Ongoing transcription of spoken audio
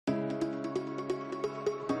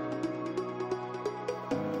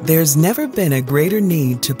There's never been a greater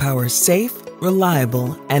need to power safe,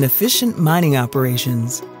 reliable, and efficient mining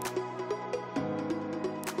operations.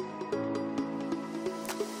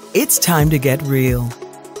 It's time to get real.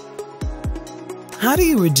 How do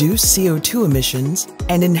you reduce CO2 emissions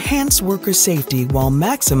and enhance worker safety while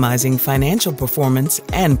maximizing financial performance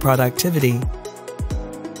and productivity?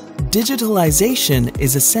 Digitalization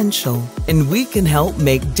is essential, and we can help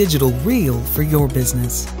make digital real for your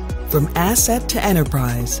business. From asset to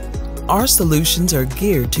enterprise, our solutions are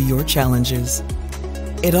geared to your challenges.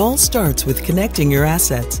 It all starts with connecting your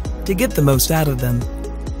assets to get the most out of them.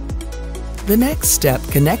 The next step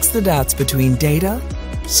connects the dots between data,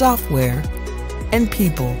 software, and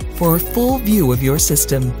people for a full view of your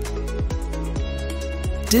system.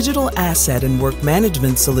 Digital asset and work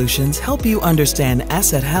management solutions help you understand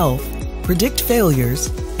asset health, predict failures,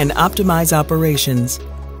 and optimize operations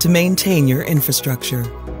to maintain your infrastructure.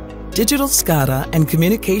 Digital SCADA and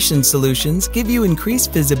communication solutions give you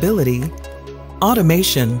increased visibility,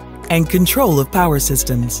 automation, and control of power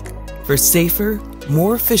systems for safer,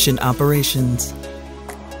 more efficient operations.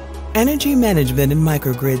 Energy management and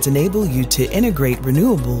microgrids enable you to integrate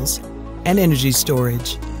renewables and energy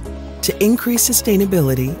storage to increase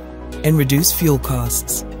sustainability and reduce fuel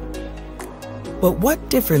costs. But what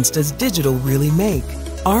difference does digital really make?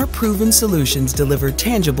 Our proven solutions deliver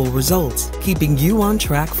tangible results, keeping you on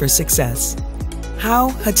track for success. How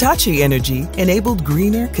Hitachi Energy enabled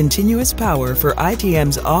greener, continuous power for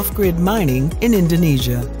ITM's off-grid mining in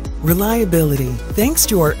Indonesia. Reliability. Thanks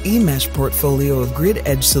to our eMesh portfolio of grid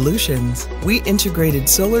edge solutions, we integrated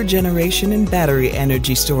solar generation and battery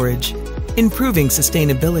energy storage, improving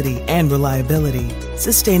sustainability and reliability.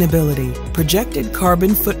 Sustainability. Projected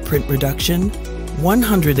carbon footprint reduction,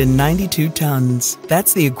 192 tons.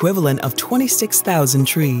 That's the equivalent of 26,000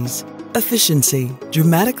 trees. Efficiency.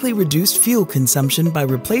 Dramatically reduced fuel consumption by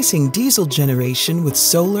replacing diesel generation with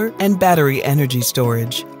solar and battery energy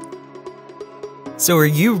storage. So are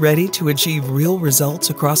you ready to achieve real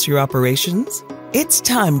results across your operations? It's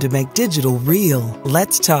time to make digital real.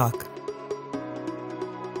 Let's talk.